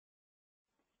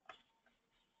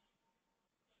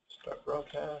Start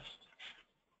broadcast.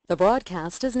 The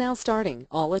broadcast is now starting.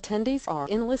 All attendees are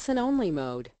in listen-only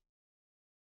mode.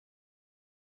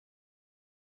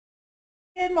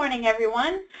 Good morning,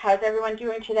 everyone. How's everyone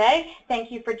doing today?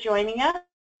 Thank you for joining us.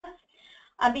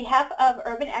 On behalf of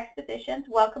Urban Expositions,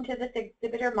 welcome to this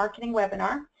exhibitor marketing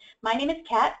webinar. My name is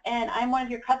Kat, and I'm one of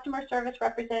your customer service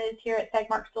representatives here at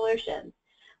Segmark Solutions.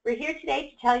 We're here today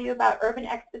to tell you about Urban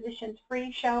Expositions'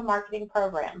 free show marketing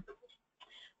program.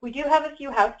 We do have a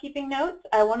few housekeeping notes.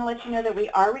 I want to let you know that we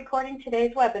are recording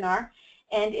today's webinar,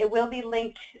 and it will be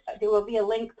linked. There will be a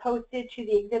link posted to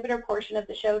the exhibitor portion of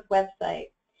the show's website.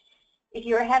 If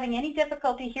you are having any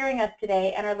difficulty hearing us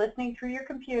today and are listening through your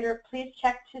computer, please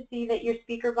check to see that your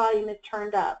speaker volume is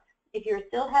turned up. If you're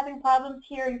still having problems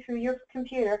hearing through your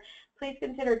computer, please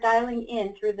consider dialing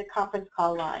in through the conference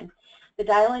call line. The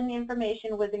dial-in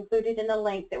information was included in the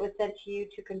link that was sent to you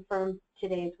to confirm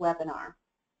today's webinar.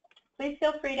 Please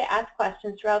feel free to ask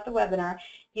questions throughout the webinar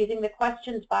using the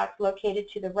questions box located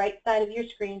to the right side of your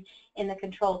screen in the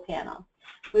control panel.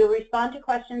 We will respond to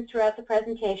questions throughout the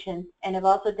presentation and have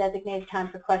also designated time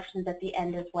for questions at the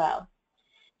end as well.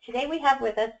 Today we have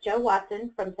with us Joe Watson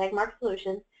from Segmark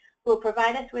Solutions, who will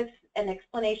provide us with an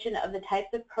explanation of the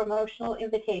types of promotional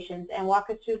invitations and walk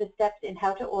us through the steps in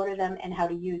how to order them and how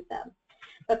to use them.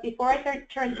 But before I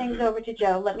turn things over to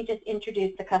Joe, let me just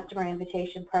introduce the Customer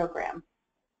Invitation Program.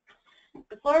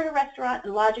 The Florida Restaurant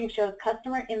and Lodging Show's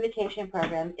Customer Invitation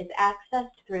Program is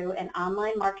accessed through an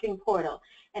online marketing portal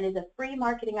and is a free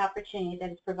marketing opportunity that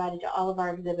is provided to all of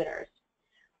our exhibitors.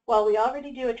 While we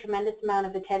already do a tremendous amount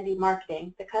of attendee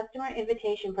marketing, the Customer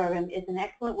Invitation Program is an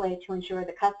excellent way to ensure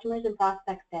the customers and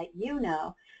prospects that you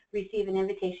know receive an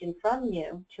invitation from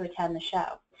you to attend the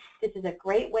show. This is a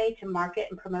great way to market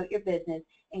and promote your business,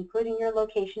 including your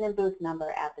location and booth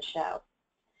number at the show.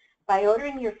 By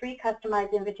ordering your free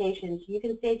customized invitations, you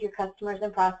can save your customers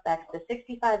and prospects the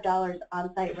 $65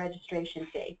 on-site registration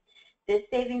fee. This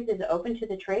savings is open to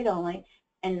the trade only,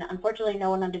 and unfortunately no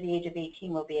one under the age of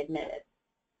 18 will be admitted.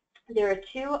 There are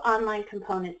two online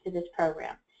components to this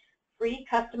program: free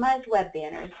customized web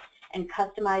banners and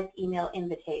customized email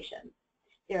invitations.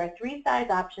 There are three size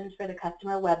options for the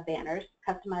customized web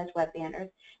banners,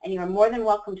 and you are more than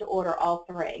welcome to order all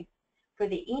three. For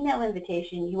the email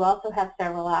invitation, you also have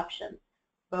several options.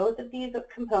 Both of these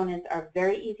components are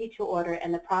very easy to order,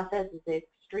 and the process is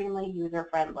extremely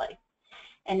user-friendly.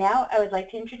 And now I would like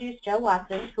to introduce Joe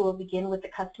Watson, who will begin with the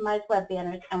customized web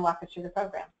banners and walk us through the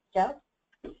program. Joe?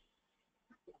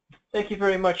 Thank you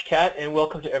very much, Kat, and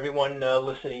welcome to everyone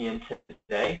listening in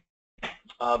today.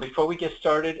 Before we get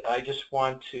started, I just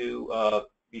want to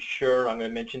be sure, I'm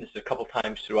going to mention this a couple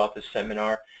times throughout the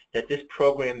seminar, that this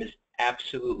program is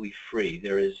absolutely free.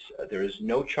 There is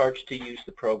no charge to use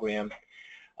the program.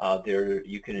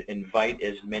 You can invite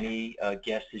as many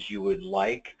guests as you would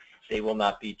like. They will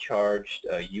not be charged.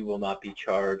 You will not be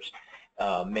charged.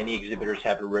 Many exhibitors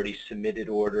have already submitted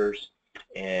orders,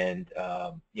 and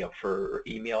for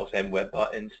emails and web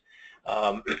buttons.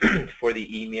 For the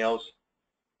emails,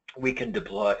 we can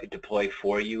deploy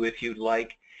for you if you'd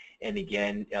like. And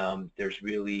again, there's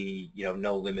really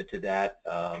no limit to that.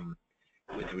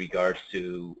 With regards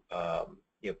to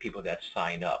people that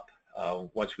sign up.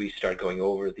 Once we start going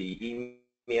over the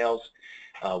emails,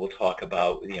 we'll talk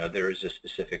about there is a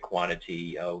specific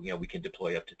quantity. We can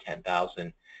deploy up to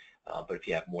 10,000, but if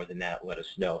you have more than that, let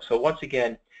us know. So once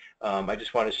again, I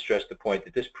just want to stress the point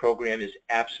that this program is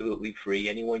absolutely free.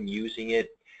 Anyone using it,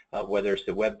 whether it's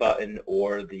the web button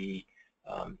or the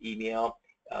email,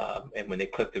 and when they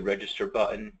click the register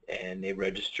button and they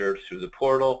register through the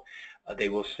portal, they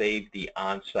will save the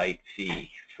on-site fee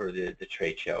for the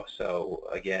trade show. So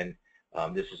again,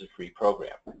 this is a free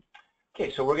program.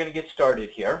 Okay, so we're going to get started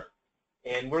here,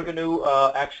 and we're going to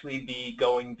actually be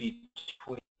going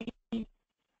between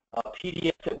a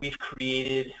PDF that we've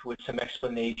created with some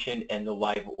explanation and the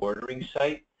live ordering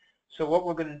site. So what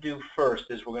we're going to do first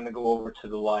is we're going to go over to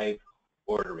the live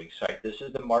ordering site. This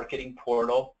is the marketing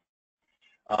portal.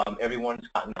 Everyone's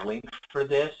gotten a link for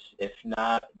this. If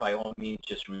not, by all means,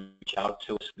 just reach out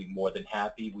to us. We'd be more than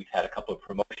happy. We've had a couple of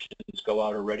promotions go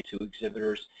out already to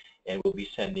exhibitors, and we'll be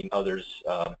sending others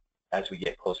as we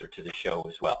get closer to the show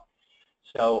as well.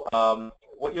 So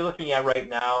what you're looking at right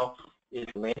now is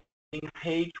the landing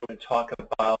page. We're going to talk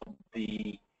about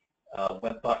the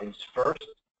web buttons first,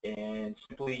 and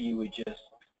simply you would just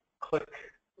click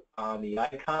on the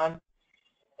icon.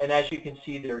 And as you can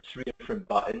see, there are three different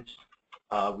buttons.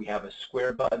 We have a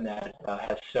square button that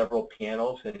has several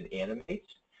panels and it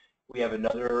animates. We have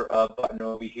another button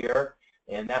over here,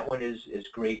 and that one is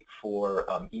great for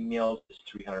emails. It's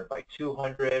 300 by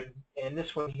 200, and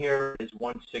this one here is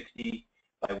 160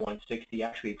 by 160.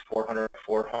 Actually, it's 400 by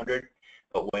 400.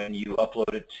 But when you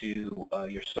upload it to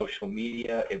your social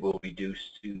media, it will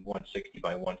reduce to 160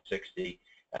 by 160,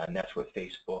 and that's what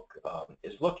Facebook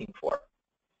is looking for.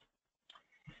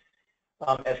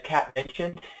 As Kat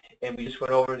mentioned, and we just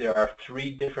went over, there are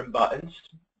 3 different buttons.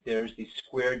 There's the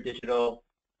Square Digital,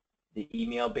 the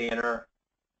email banner,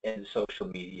 and the social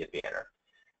media banner.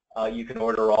 You can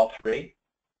order all 3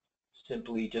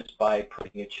 simply just by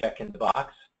putting a check in the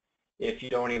box. If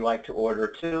you'd only like to order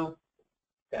 2,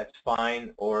 that's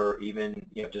fine, or even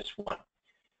just 1.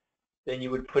 Then you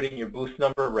would put in your booth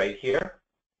number right here,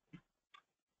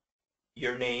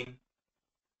 your name,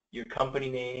 your company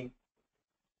name,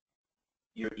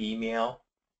 your email,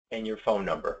 and your phone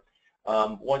number.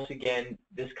 Once again,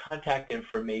 this contact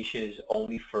information is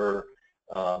only for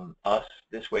us.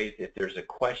 This way, if there's a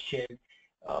question,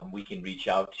 we can reach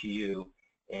out to you,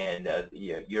 and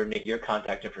your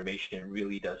contact information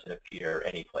really doesn't appear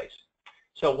anyplace.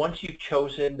 So once you've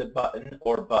chosen the button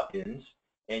or buttons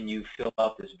and you fill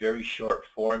out this very short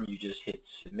form, you just hit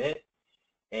submit,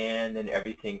 and then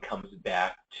everything comes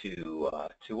back to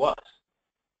us.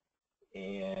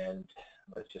 And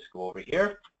let's just go over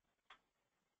here.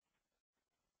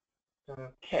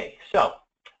 Okay, so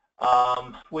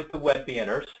with the web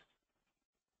banners,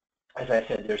 as I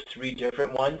said, there's 3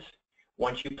 different ones.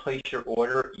 Once you place your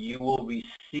order, you will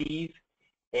receive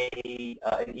an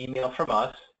email from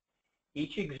us.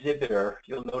 Each exhibitor,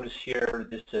 you'll notice here,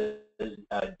 this is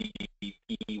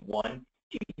DGP1.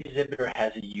 Each exhibitor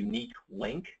has a unique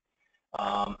link.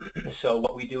 So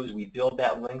what we do is we build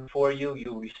that link for you.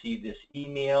 You'll receive this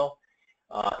email.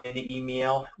 In the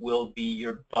email will be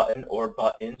your button or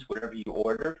buttons, whatever you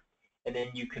ordered. And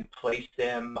then you can place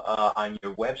them on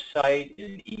your website,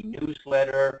 in an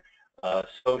e-newsletter,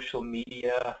 social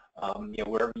media,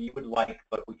 wherever you would like.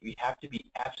 But we have to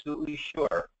be absolutely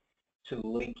sure to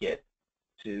link it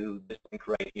to this link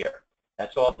right here.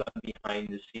 That's all done behind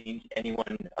the scenes.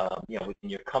 Anyone within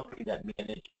your company that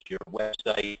manages your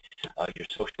website, your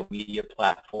social media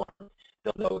platform,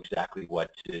 they'll know exactly what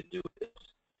to do with this.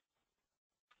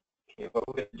 Okay, what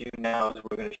we're going to do now is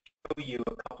we're going to show you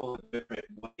a couple of different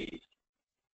ways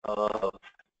of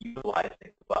utilizing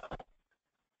the button.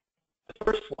 The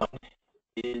first one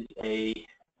is a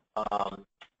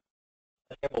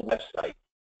sample website.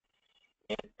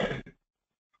 And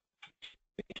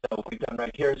so what we've done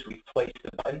right here is we've placed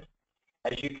the button.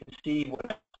 As you can see,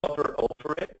 when I hover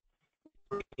over it,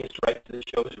 it's right to the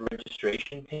show's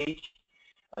registration page.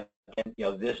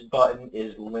 Again, this button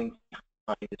is linked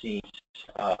behind the scenes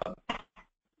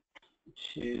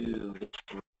to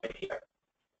right here.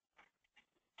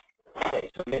 Okay,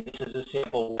 so again, this is a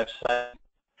sample website.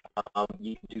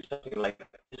 You can do something like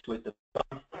this with the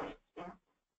button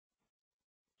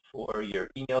for your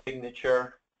email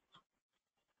signature.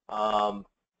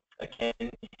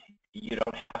 Again, you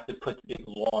don't have to put the big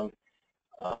long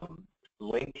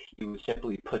link. You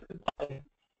simply put the button.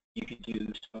 You could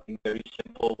do something very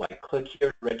simple like click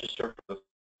here to register for the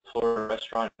Florida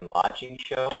Restaurant and Lodging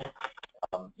Show.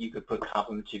 You could put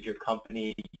compliments of your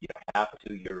company. You don't have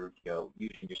to. You're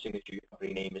using your signature. Your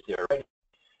company name is there already.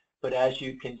 But as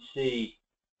you can see,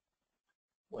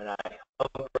 when I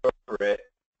hover over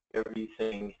it,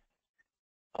 everything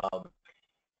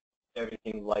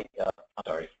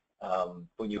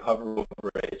when you hover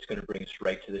over it, it's going to bring us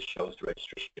right to the show's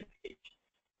registration page.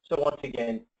 So once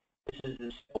again, this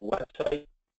is the website.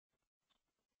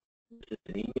 This is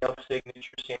an email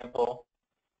signature sample.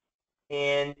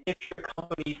 And if your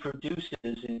company produces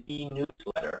an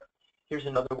e-newsletter, here's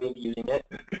another way of using it.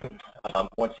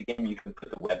 Once again, you can put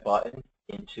the web button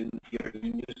into your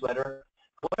e-newsletter.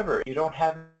 However, you don't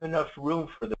have enough room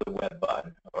for the web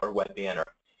button or web banner.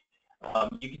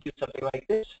 You can do something like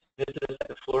this. Visit us at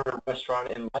the Florida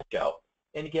Restaurant and Lodging Show.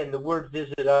 And again, the word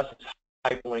visit us is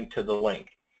hyperlinked to the link.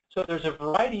 So there's a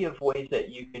variety of ways that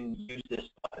you can use this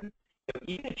button.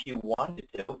 Even if you wanted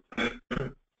to,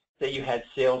 say you had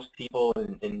salespeople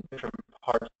in different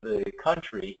parts of the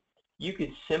country, you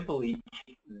could simply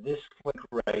take this link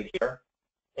right here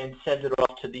and send it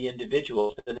off to the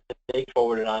individuals, and they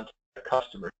forward it on to their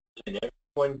customers. And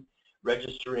everyone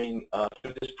registering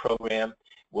through this program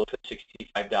will pay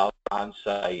 $65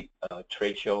 on-site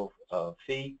trade show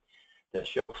fee, the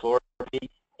show floor fee,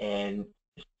 and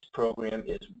this program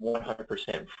is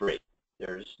 100% free.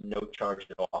 There's no charge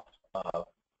at all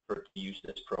to use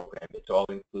this program. It's all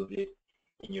included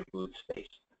in your booth space.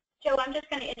 Joe, I'm just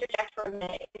going to interject for a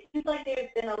minute. It seems like there's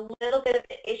been a little bit of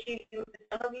an issue.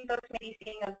 Some of you folks may be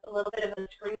seeing a little bit of a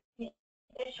screen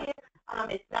issue.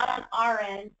 It's not on our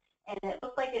end, and it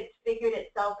looks like it's figured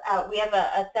itself out. We have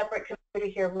a separate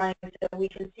computer here running so we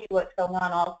can see what's going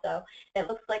on also. It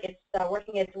looks like it's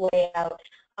working its way out.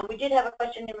 We did have a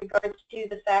question in regards to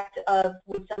the fact of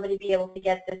would somebody be able to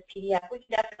get this PDF. We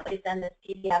can definitely send this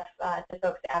PDF to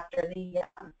folks after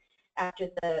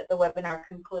the webinar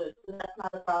concludes, so that's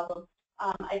not a problem.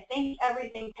 I think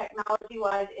everything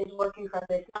technology-wise is working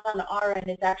correctly. It's not on our end.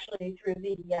 It's actually through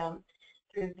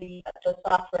the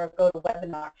software of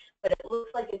GoToWebinar. But it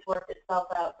looks like it's worked itself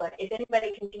out. But if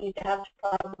anybody continues to have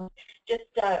problems, just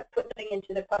put something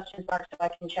into the question box so I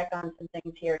can check on some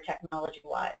things here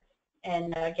technology-wise.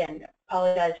 And again,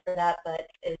 apologize for that, but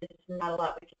it's not a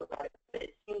lot we can do about it. But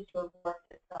it seems to have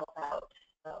worked itself out.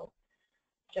 So,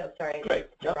 Joe, sorry. Great.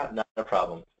 No, not a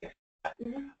problem.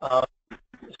 Mm-hmm.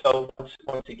 So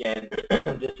once again,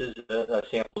 this is a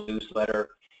sample newsletter,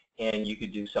 and you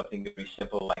could do something very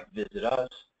simple like visit us,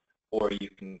 or you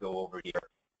can go over here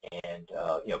and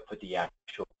put the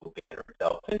actual banner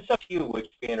itself. And it's up to you which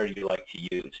banner you like to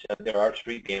use. There are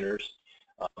 3 banners.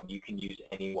 You can use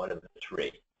any one of the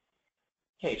 3.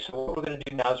 Okay, so what we're going to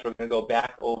do now is we're going to go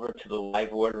back over to the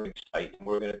live ordering site, and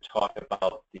we're going to talk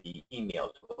about the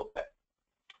emails a little bit.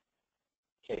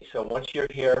 Okay, so once you're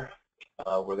here,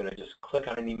 we're going to just click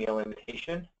on an email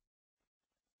invitation.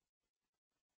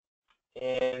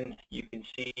 And you can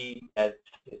see that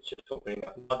it's just opening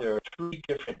up. Now there are 3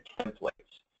 different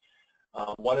templates.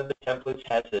 One of the templates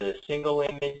has a single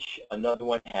image, another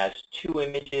one has 2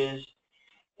 images,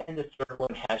 and the third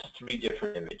one has 3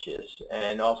 different images.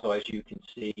 And also, as you can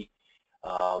see,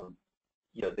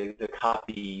 the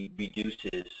copy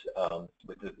reduces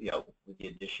with the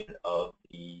addition of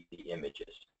the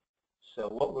images. So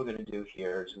what we're going to do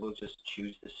here is we'll just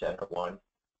choose the center one.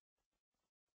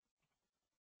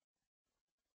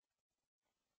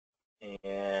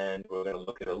 And we're going to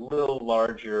look at a little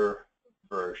larger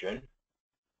version.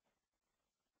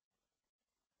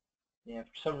 Yeah,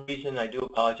 for some reason, I do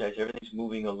apologize. Everything's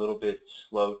moving a little bit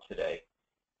slow today.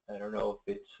 I don't know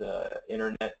if it's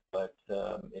internet, but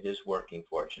it is working,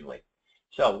 fortunately.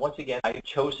 So once again, I've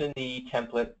chosen the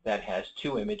template that has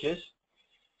 2 images.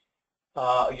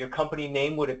 Your company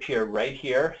name would appear right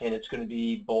here, and it's going to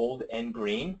be bold and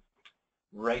green.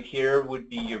 Right here would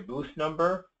be your booth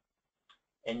number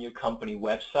and your company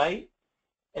website.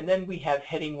 And then we have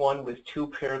heading 1 with 2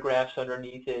 paragraphs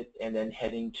underneath it, and then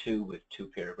heading 2 with 2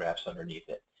 paragraphs underneath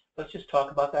it. Let's just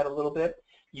talk about that a little bit.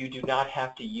 You do not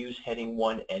have to use heading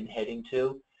 1 and heading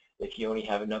 2. If you only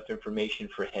have enough information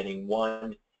for heading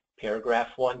 1, paragraph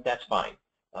 1, that's fine.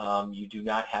 You do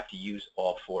not have to use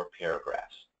all 4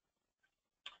 paragraphs.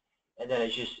 And then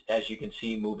as you can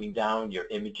see, moving down, your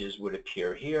images would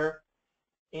appear here,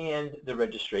 and the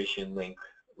registration link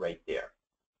right there.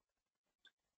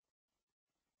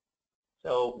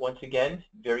 So once again,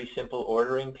 very simple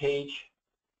ordering page.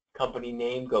 Company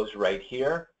name goes right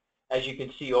here. As you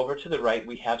can see over to the right,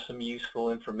 we have some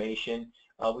useful information.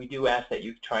 We do ask that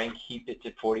you try and keep it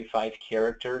to 45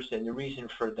 characters, and the reason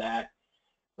for that,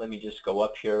 let me just go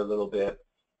up here a little bit,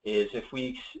 is if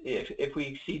we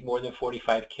exceed more than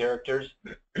 45 characters,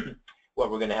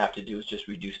 what we're going to have to do is just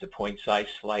reduce the point size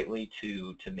slightly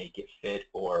to make it fit,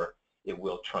 or it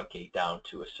will truncate down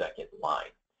to a second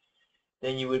line.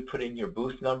 Then you would put in your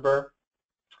booth number,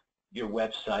 your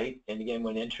website, and again,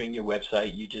 when entering your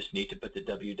website, you just need to put the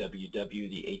www.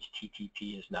 The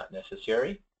HTTP is not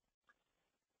necessary.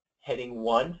 Heading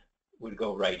 1 would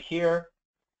go right here,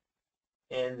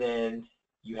 and then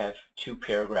you have 2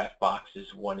 paragraph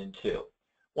boxes, 1 and 2.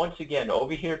 Once again,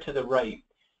 over here to the right,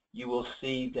 you will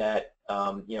see that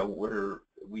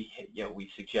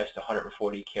we suggest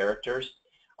 140 characters.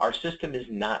 Our system is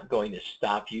not going to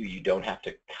stop you. You don't have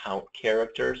to count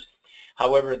characters.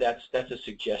 However, that's a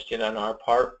suggestion on our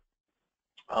part.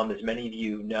 As many of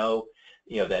you know,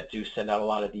 that do send out a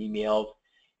lot of emails.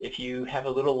 If you have a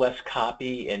little less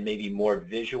copy and maybe more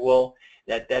visual,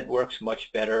 that works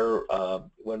much better.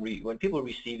 When people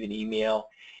receive an email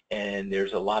and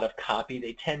there's a lot of copy,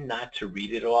 they tend not to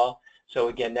read it all. So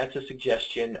again, that's a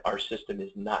suggestion. Our system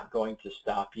is not going to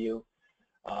stop you.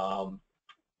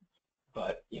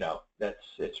 But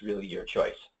it's really your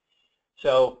choice.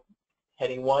 So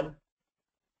heading 1,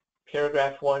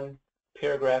 paragraph 1,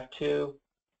 paragraph 2,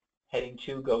 heading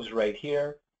 2 goes right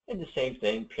here, and the same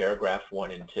thing, paragraph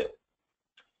 1 and 2.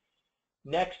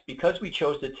 Next, because we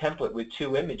chose the template with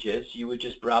 2 images, you would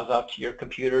just browse out to your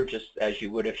computer just as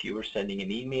you would if you were sending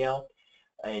an email,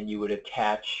 and you would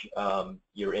attach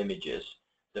your images.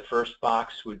 The first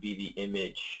box would be the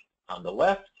image on the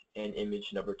left, and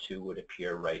image number 2 would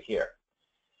appear right here.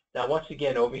 Now, once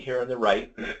again, over here on the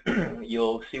right,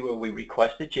 you'll see where we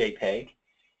request a JPEG,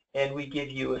 and we give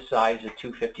you a size of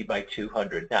 250 by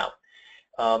 200. Now,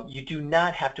 You do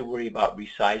not have to worry about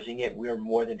resizing it. We're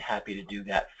more than happy to do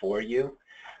that for you.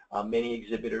 Many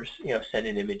exhibitors, send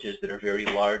in images that are very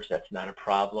large. That's not a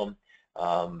problem.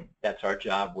 That's our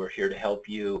job. We're here to help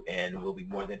you, and we'll be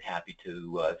more than happy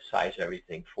to size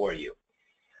everything for you.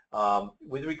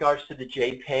 With regards to the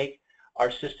JPEG, our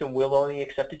system will only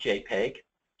accept a JPEG,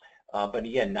 but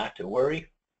again, not to worry.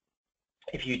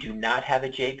 If you do not have a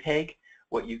JPEG,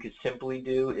 what you could simply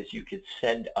do is you could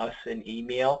send us an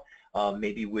email,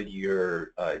 maybe with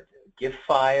your GIF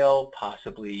file,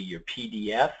 possibly your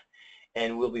PDF,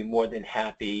 and we'll be more than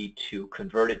happy to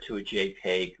convert it to a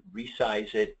JPEG,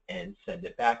 resize it, and send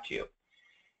it back to you.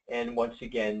 And once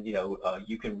again,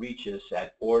 you can reach us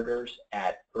at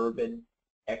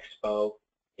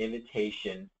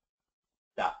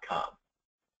orders@urbanexpoinvitation.com.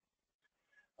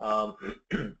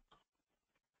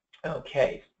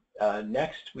 Okay,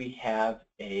 next we have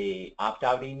a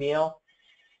opt-out email.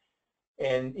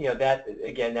 And that,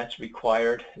 again, that's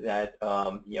required. That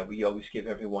we always give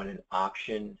everyone an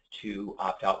option to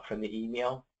opt out from the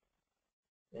email,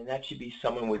 and that should be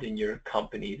someone within your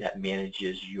company that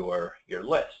manages your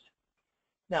list.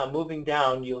 Now, moving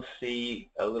down, you'll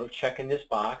see a little check in this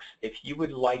box. If you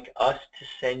would like us to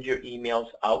send your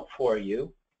emails out for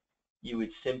you, you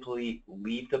would simply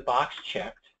leave the box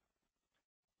checked,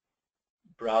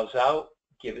 browse out,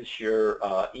 give us your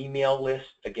email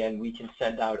list. Again, we can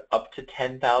send out up to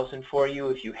 10,000 for you.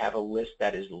 If you have a list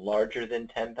that is larger than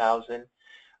 10,000,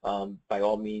 by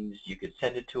all means, you could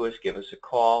send it to us, give us a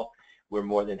call. We're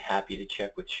more than happy to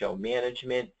check with show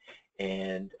management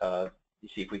and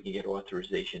see if we can get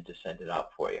authorization to send it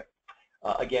out for you.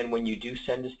 Again, when you do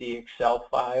send us the Excel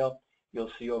file,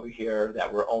 you'll see over here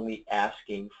that we're only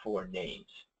asking for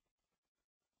names.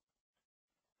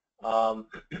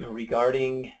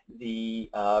 Regarding the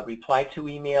reply to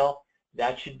email,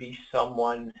 that should be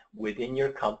someone within your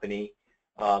company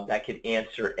that could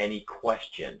answer any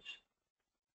questions.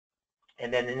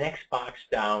 And then the next box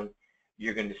down,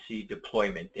 you're going to see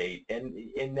deployment date. And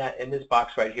in this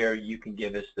box right here, you can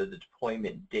give us the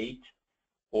deployment date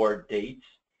or dates,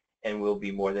 and we'll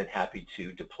be more than happy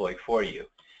to deploy for you.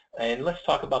 And let's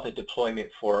talk about the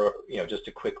deployment for just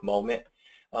a quick moment.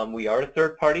 We are a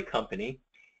third-party company.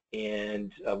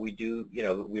 And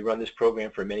we run this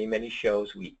program for many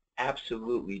shows. We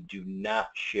absolutely do not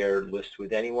share lists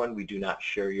with anyone. We do not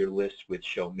share your list with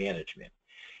show management.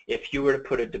 If you were to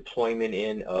put a deployment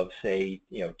in of, say,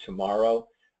 tomorrow,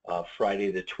 Friday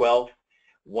the 12th,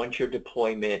 once your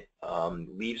deployment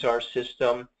leaves our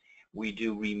system, we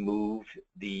do remove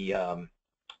the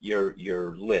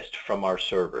your list from our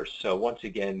servers. So once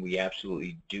again, we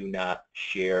absolutely do not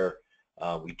share.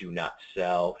 We do not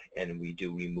sell, and we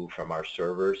do remove from our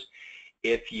servers.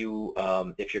 If your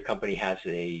company has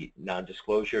a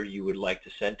non-disclosure you would like to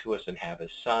send to us and have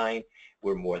us sign,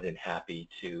 we're more than happy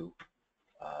to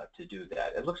do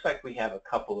that. It looks like we have a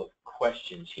couple of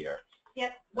questions here.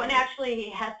 Yep, one actually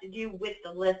has to do with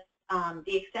the list.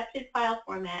 The accepted file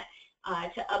format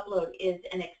to upload is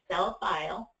an Excel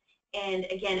file. And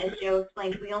again, as Joe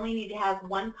explained, we only need to have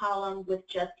one column with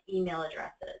just email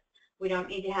addresses. We don't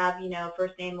need to have,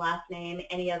 first name, last name,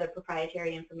 any other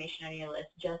proprietary information on your list,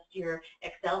 just your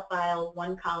Excel file,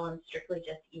 one column, strictly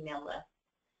just email list.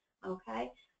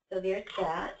 Okay, so there's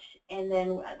that. And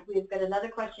then we've got another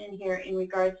question here in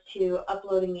regards to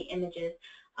uploading the images.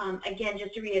 Again,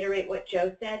 just to reiterate what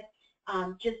Joe said,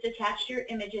 just attach your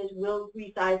images. We'll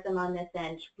resize them on this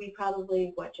end. We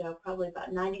probably, Joe, probably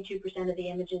about 92% of the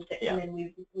images that come in,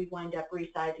 we wind up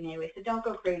resizing anyway. So don't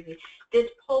go crazy. This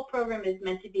whole program is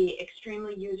meant to be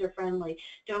extremely user-friendly.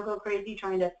 Don't go crazy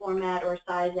trying to format or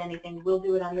size anything. We'll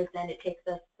do it on this end. It takes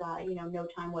us, no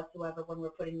time whatsoever when we're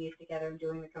putting these together and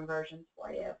doing the conversions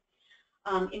for you.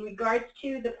 In regards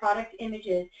to the product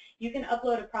images, you can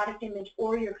upload a product image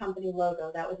or your company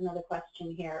logo. That was another question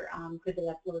here. Could they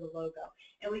upload a logo?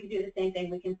 And we can do the same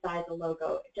thing. We can size a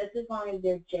logo, just as long as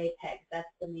they're JPEGs. That's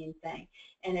the main thing.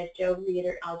 And as Joe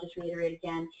I'll just reiterate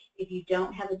again, if you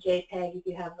don't have a JPEG, if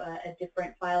you have a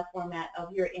different file format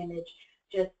of your image,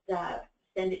 just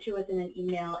send it to us in an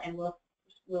email, and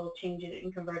we'll change it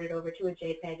and convert it over to a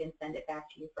JPEG and send it back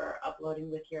to you for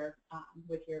uploading with your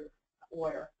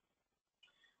order.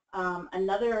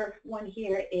 Another one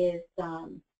here is,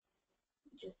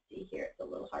 just see here, it's a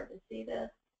little hard to see this.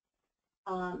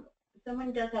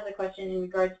 Someone does have a question in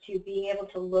regards to being able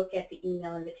to look at the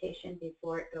email invitation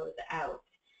before it goes out.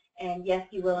 And yes,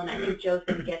 you will, and I think Joe's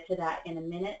going to get to that in a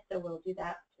minute, so we'll do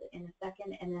that in a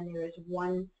second. And then there is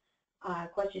one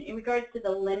question in regards to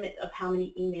the limit of how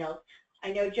many emails.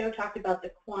 I know Joe talked about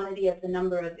the quantity of the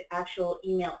number of actual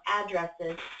email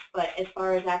addresses, but as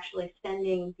far as actually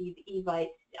sending these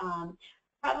evites,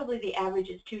 probably the average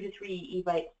is 2 to 3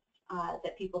 e-bites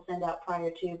that people send out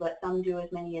prior to, but some do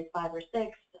as many as 5 or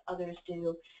 6, others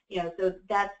do, so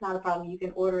that's not a problem. You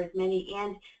can order as many,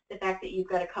 and the fact that you've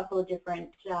got a couple of different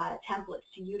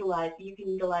templates to utilize, you can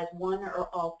utilize one or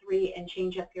all 3 and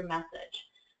change up your message.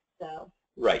 So.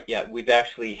 Right, yeah, we've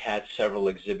actually had several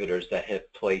exhibitors that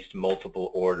have placed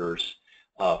multiple orders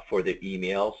for their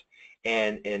emails,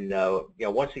 and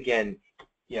once again,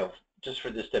 just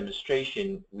for this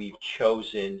demonstration, we've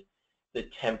chosen the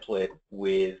template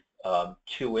with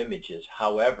 2 images.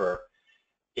 However,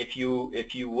 if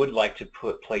you would like to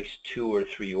place 2 or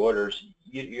 3 orders,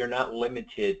 you're not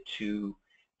limited to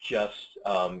just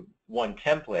one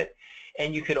template,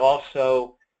 and you could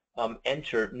also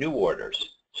enter new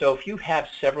orders. So if you have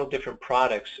several different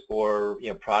products or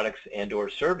products and or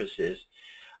services,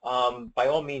 by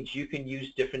all means you can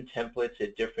use different templates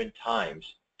at different times.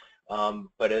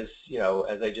 But as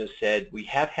as I just said, we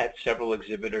have had several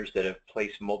exhibitors that have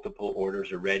placed multiple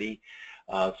orders already.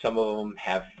 Some of them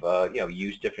have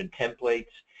used different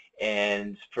templates,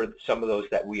 and for some of those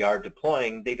that we are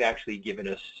deploying, they've actually given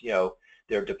us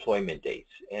their deployment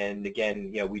dates. And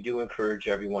again, we do encourage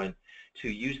everyone to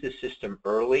use the system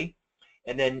early,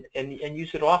 and then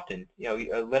use it often.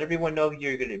 Let everyone know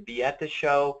you're going to be at the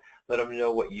show. Let them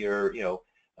know what your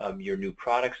new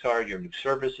products are, your new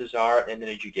services are, and then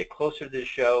as you get closer to the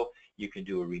show, you can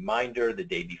do a reminder the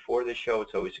day before the show.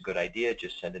 It's always a good idea.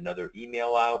 Just send another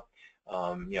email out,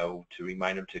 to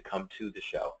remind them to come to the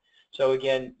show. So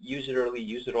again, use it early,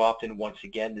 use it often. Once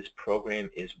again, this program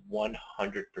is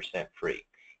 100% free,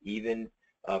 even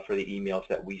for the emails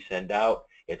that we send out.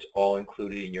 It's all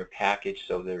included in your package,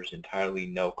 so there's entirely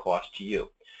no cost to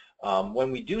you.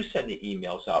 When we do send the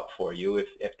emails out for you,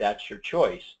 if that's your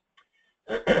choice,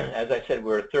 as I said,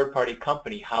 we're a third-party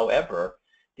company. However,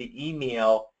 the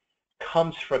email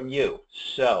comes from you.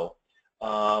 So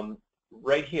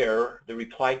right here, the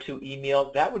reply to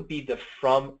email, that would be the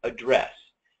from address.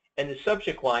 And the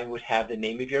subject line would have the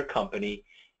name of your company,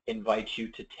 invite you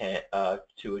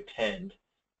to attend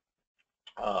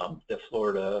the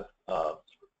Florida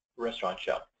Restaurant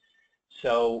Show.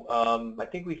 So I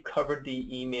think we've covered the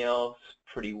emails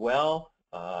pretty well.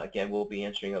 Again, we'll be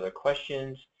answering other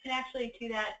questions. And actually, to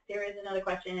that, there is another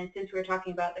question, and since we're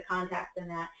talking about the contacts and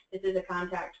that, this is a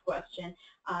contact question.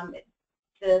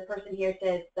 The person here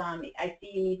says, I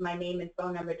see you need my name and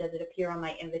phone number. Does it appear on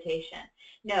my invitation?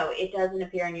 No, it doesn't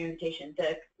appear on your invitation.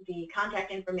 The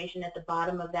contact information at the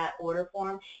bottom of that order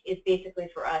form is basically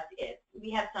for us.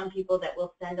 We have some people that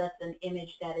will send us an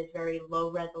image that is very low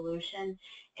resolution,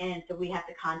 and so we have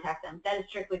to contact them. That is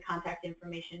strictly contact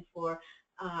information for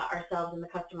ourselves and the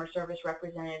customer service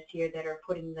representatives here that are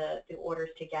putting the orders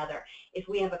together. If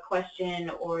we have a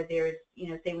question, or there's,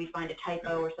 say we find a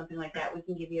typo or something like that, we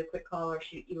can give you a quick call or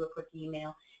shoot you a quick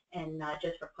email, and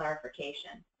just for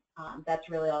clarification. That's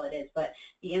really all it is. But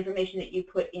the information that you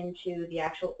put into the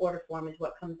actual order form is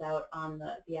what comes out on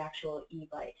the actual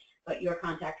e-bite. But your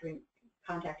contact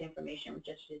information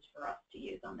just is for us to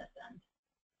use on this end.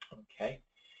 Okay.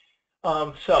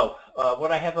 So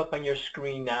what I have up on your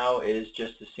screen now is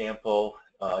just a sample.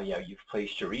 You've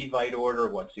placed your e-bite order.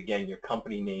 Once again, your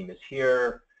company name is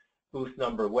here, booth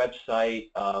number, website,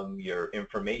 your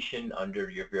information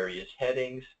under your various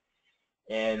headings.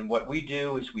 And what we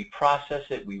do is we process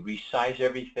it, we resize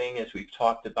everything as we've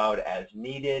talked about as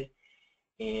needed,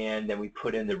 and then we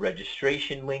put in the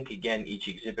registration link. Again, each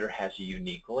exhibitor has a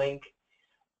unique link,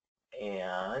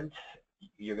 and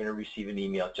you're going to receive an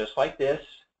email just like this.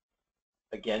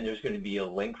 Again, there's going to be a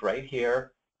link right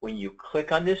here. When you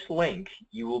click on this link,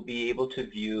 you will be able to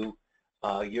view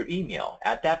your email.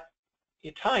 At that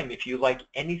time, if you like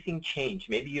anything changed,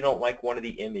 maybe you don't like one of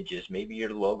the images, maybe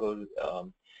your logo,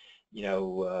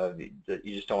 you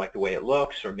just don't like the way it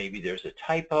looks, or maybe there's a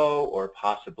typo, or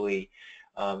possibly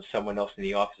someone else in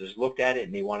the office has looked at it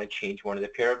and they want to change one of the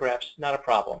paragraphs, not a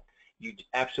problem. You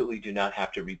absolutely do not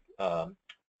have to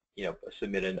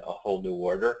submit a whole new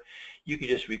order. You can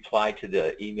just reply to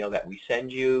the email that we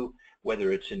send you,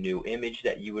 whether it's a new image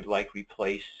that you would like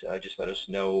replaced. Just let us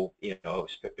know,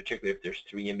 particularly if there's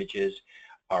 3 images,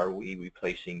 are we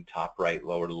replacing top right,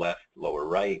 lower left, lower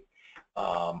right,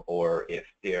 or if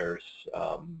there's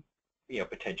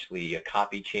potentially a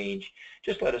copy change,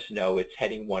 just let us know. It's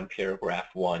heading 1, paragraph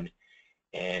 1,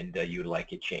 and you would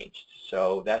like it changed.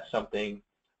 So that's something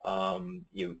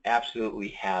you absolutely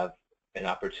have an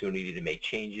opportunity to make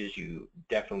changes. You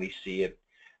definitely see it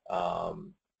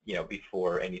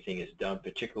before anything is done,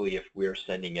 particularly if we're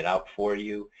sending it out for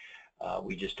you.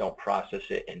 We just don't process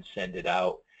it and send it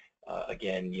out.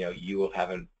 Again, you will have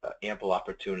an ample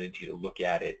opportunity to look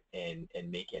at it and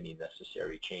make any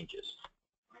necessary changes.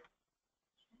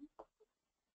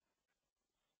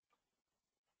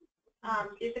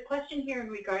 There's a question here in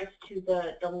regards to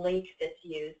the link that's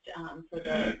used for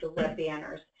the web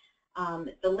banners.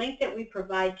 The link that we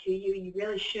provide to you, you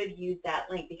really should use that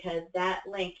link, because that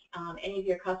link, any of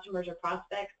your customers or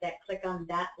prospects that click on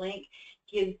that link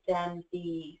gives them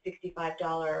the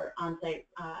 $65 on-site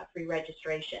free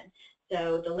registration.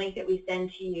 So the link that we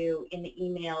send to you in the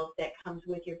emails that comes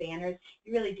with your banners,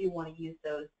 you really do want to use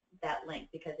that link,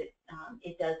 because it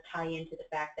does tie into the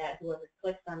fact that whoever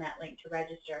clicks on that link to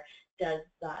register does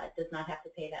not have to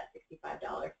pay that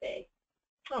 $65 fee.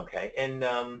 Okay, and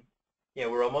yeah,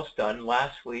 we're almost done.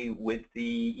 Lastly, with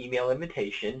the email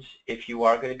invitations, if you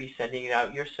are going to be sending it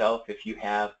out yourself, if you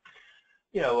have,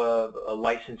 you know, a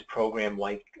licensed program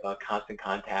like Constant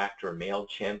Contact or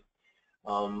MailChimp,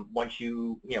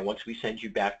 once we send you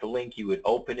back the link, you would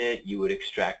open it, you would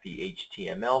extract the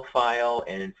HTML file,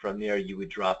 and from there you would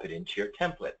drop it into your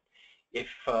template. If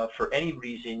for any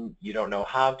reason you don't know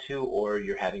how to, or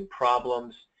you're having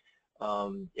problems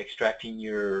extracting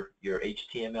your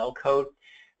HTML code,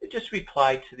 just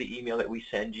reply to the email that we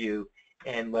send you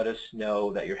and let us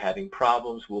know that you're having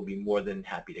problems. We'll be more than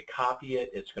happy to copy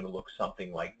it. It's going to look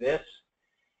something like this,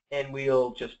 and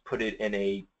we'll just put it in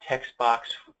a text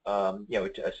box, you know,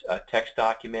 a text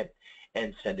document,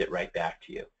 and send it right back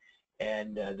to you.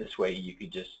 And this way you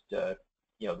could just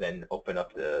you know, then open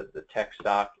up the text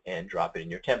doc and drop it in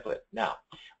your template. Now,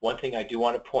 one thing I do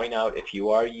want to point out, if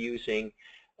you are using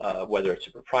whether it's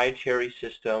a proprietary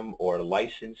system or a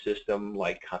licensed system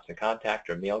like Constant Contact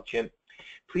or MailChimp,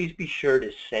 please be sure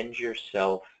to send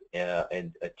yourself a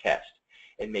test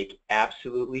and make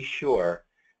absolutely sure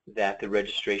that the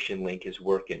registration link is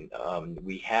working.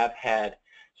 We have had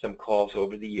some calls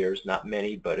over the years, not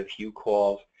many, but a few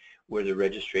calls where the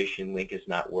registration link is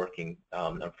not working.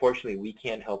 Unfortunately, we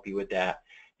can't help you with that.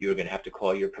 You're going to have to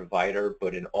call your provider,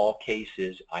 but in all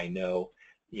cases, I know,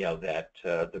 you know, that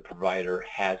the provider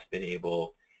has been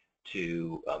able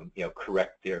to you know,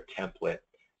 correct their template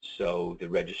so the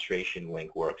registration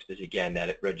link works. Because again,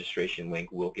 that registration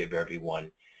link will give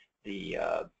everyone the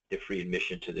free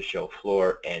admission to the show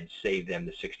floor and save them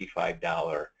the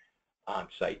 $65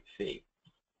 on-site fee.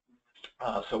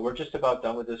 So we're just about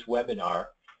done with this webinar.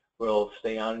 We'll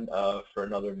stay on for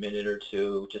another minute or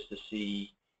two just to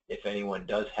see if anyone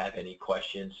does have any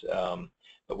questions.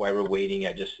 But while we're waiting,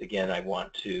 I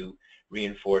want to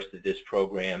reinforce that this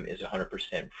program is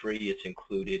 100% free. It's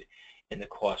included in the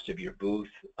cost of your booth.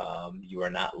 You are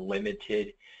not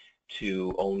limited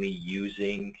to only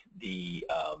using the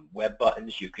web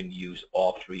buttons. You can use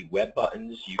all 3 web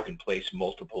buttons. You can place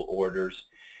multiple orders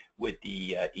with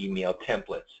the email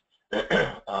templates.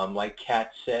 Like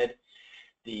Kat said,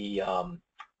 the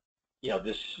you know,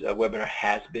 this webinar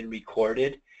has been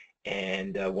recorded,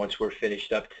 and once we're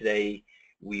finished up today,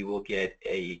 we will get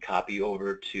a copy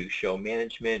over to show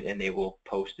management, and they will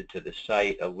post it to the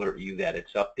site, alert you that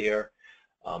it's up there.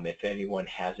 If anyone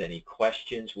has any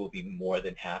questions, we'll be more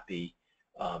than happy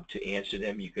to answer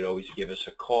them. You could always give us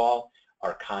a call.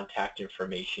 Our contact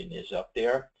information is up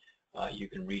there. You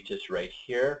can reach us right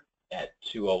here at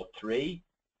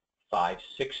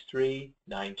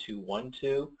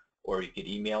 203-563-9212, or you could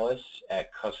email us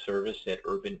at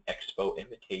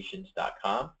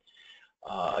customerservice@urbanexpoinvitations.com.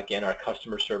 Again, our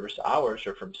customer service hours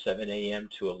are from 7 a.m.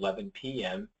 to 11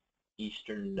 p.m.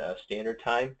 Eastern Standard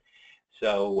Time.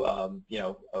 So, you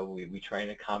know, we try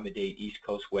and accommodate East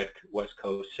Coast, West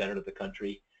Coast, center of the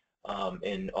country,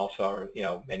 and also our, you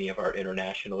know, many of our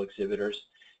international exhibitors.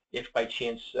 If by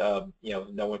chance, you know,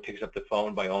 no one picks up the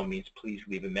phone, by all means, please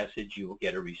leave a message. You will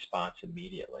get a response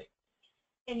immediately.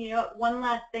 And you know, one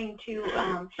last thing too,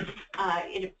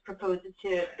 it proposes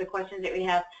to the questions that we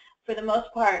have. For the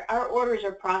most part, our orders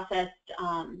are processed,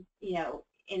 you know,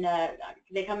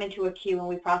 they come into a queue and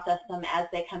we process them as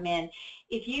they come in.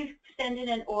 If you send in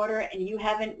an order and you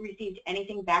haven't received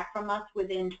anything back from us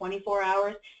within 24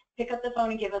 hours, pick up the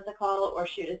phone and give us a call or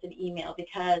shoot us an email,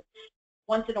 because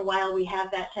once in a while we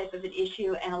have that type of an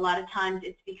issue, and a lot of times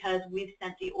it's because we've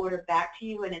sent the order back to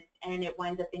you and it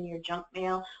winds up in your junk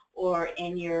mail or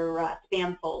in your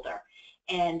spam folder.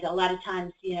 And a lot of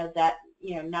times, you know, that,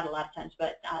 you know, not a lot of times,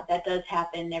 but that does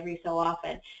happen every so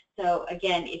often. So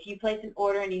again, if you place an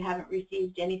order and you haven't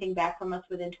received anything back from us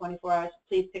within 24 hours,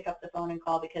 please pick up the phone and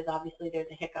call, because obviously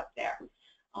there's a hiccup there.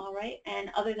 All right,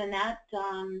 and other than that,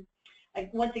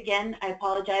 once again, I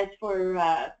apologize for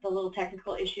the little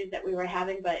technical issues that we were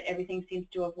having, but everything seems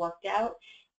to have worked out.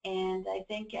 And I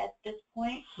think at this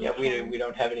point, yeah, we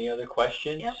don't have any other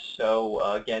questions. Yep. So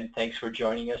again, thanks for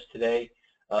joining us today.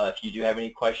 If you do have any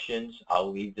questions, I'll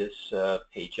leave this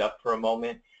page up for a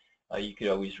moment. you could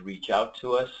always reach out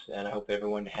to us, and I hope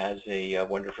everyone has a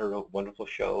wonderful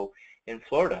show in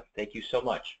Florida. Thank you so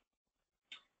much.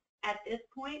 At this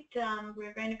point,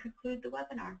 we're going to conclude the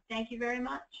webinar. Thank you very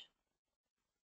much.